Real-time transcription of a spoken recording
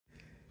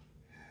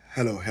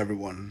Hello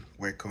everyone,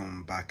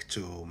 welcome back to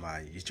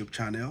my YouTube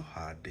channel.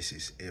 This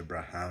is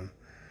Abraham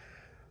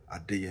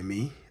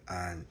Adeyemi,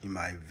 and in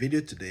my video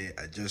today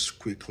I just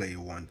quickly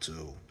want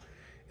to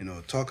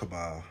talk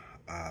about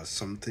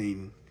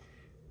something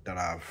that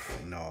I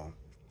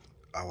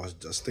was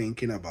just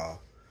thinking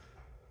about,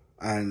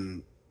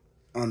 and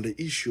on the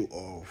issue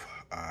of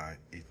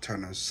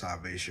eternal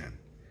salvation.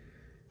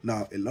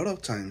 Now, a lot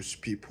of times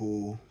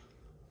people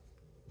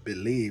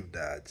believe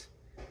that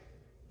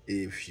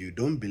if you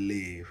don't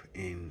believe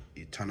in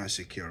eternal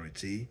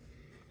security,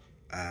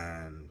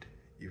 and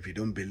if you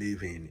don't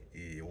believe in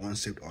a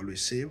once saved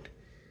always saved,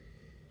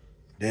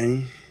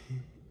 then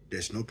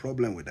there's no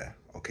problem with that.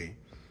 Okay,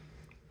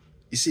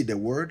 you see, the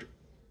word,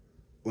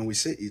 when we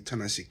say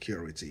eternal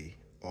security,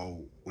 or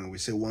when we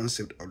say once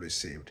saved always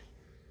saved,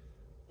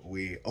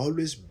 we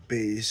always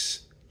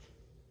base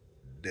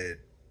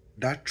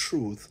that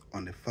truth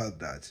on the fact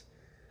that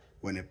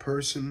when a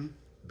person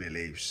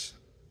believes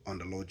on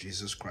the Lord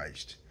Jesus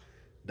Christ,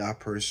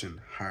 that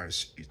person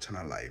has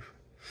eternal life.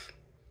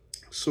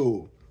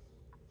 So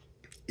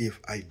if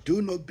I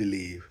do not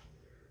believe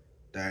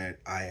that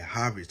I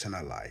have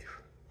eternal life,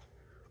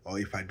 or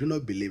if I do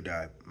not believe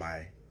that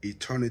my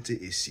eternity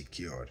is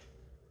secured,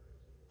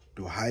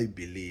 do I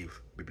believe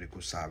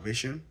biblical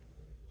salvation?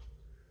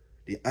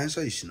 The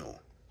answer is no.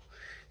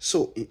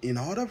 So in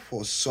order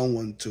for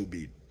someone to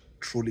be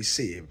truly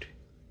saved,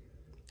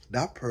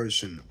 that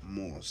person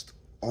must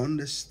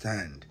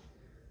understand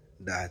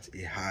that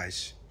he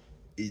has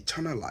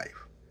eternal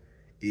life.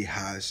 He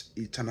has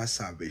eternal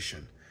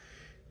salvation.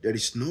 There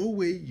is no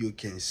way you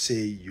can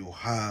say you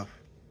have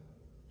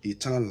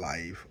eternal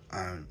life,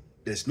 and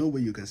there's no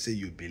way you can say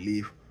you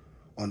believe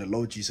on the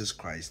Lord Jesus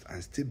Christ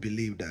and still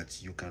believe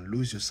that you can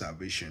lose your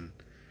salvation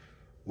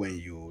when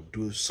you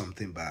do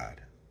something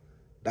bad.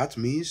 That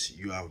means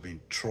you have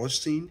been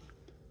trusting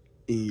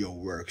in your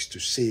works to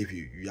save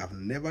you. You have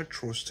never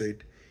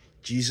trusted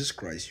Jesus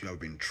Christ. You have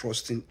been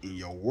trusting in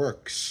your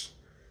works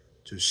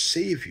to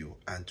save you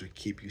and to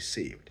keep you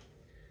saved.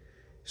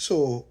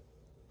 So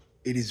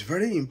it is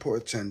very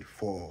important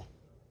for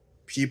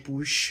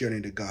people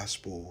sharing the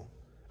gospel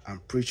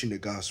and preaching the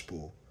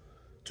gospel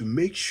to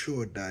make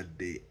sure that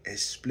they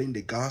explain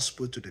the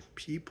gospel to the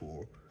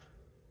people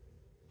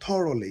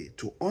thoroughly,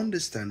 to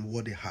understand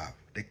what they have,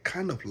 the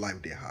kind of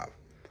life they have.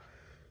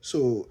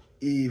 So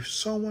if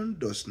someone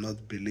does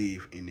not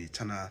believe in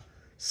eternal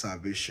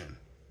salvation,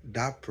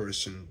 that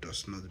person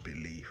does not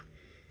believe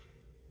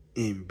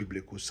in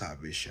biblical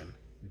salvation.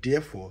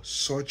 Therefore,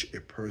 such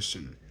a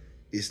person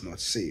is not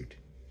saved.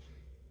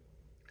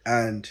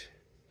 And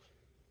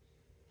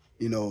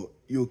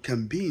you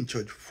can be in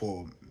church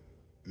for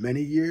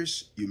many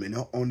years. You may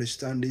not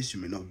understand this,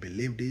 you may not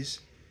believe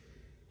this.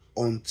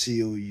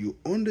 Until you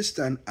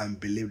understand and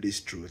believe this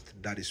truth,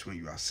 that is when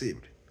you are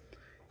saved.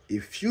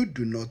 If you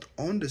do not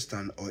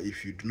understand, or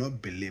if you do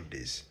not believe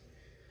this,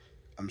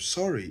 I'm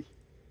sorry,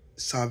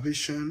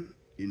 salvation,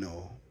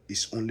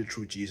 is only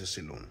through Jesus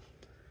alone.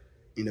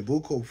 In the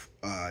book of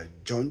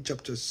John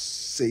chapter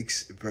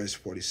 6, verse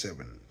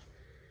 47,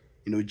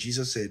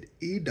 Jesus said,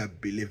 "He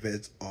that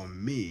believeth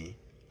on me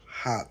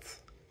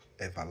hath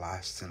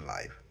everlasting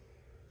life."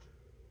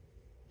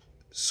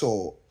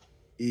 So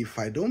if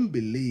I don't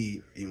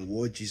believe in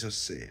what Jesus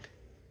said,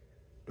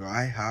 do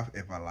I have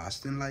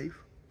everlasting life?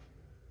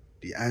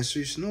 The answer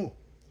is no.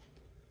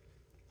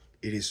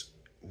 It is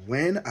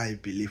when I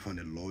believe on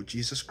the Lord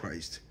Jesus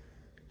Christ,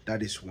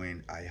 that is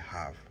when I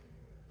have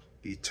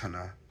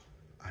eternal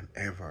and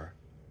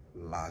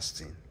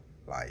everlasting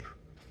life.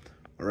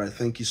 All right,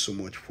 thank you so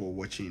much for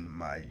watching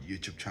my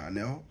YouTube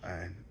channel,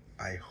 and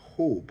I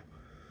hope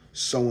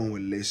someone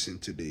will listen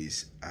to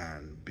this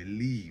and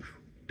believe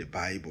the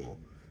Bible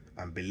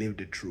and believe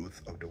the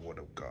truth of the Word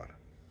of God.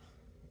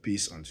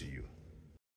 Peace unto you.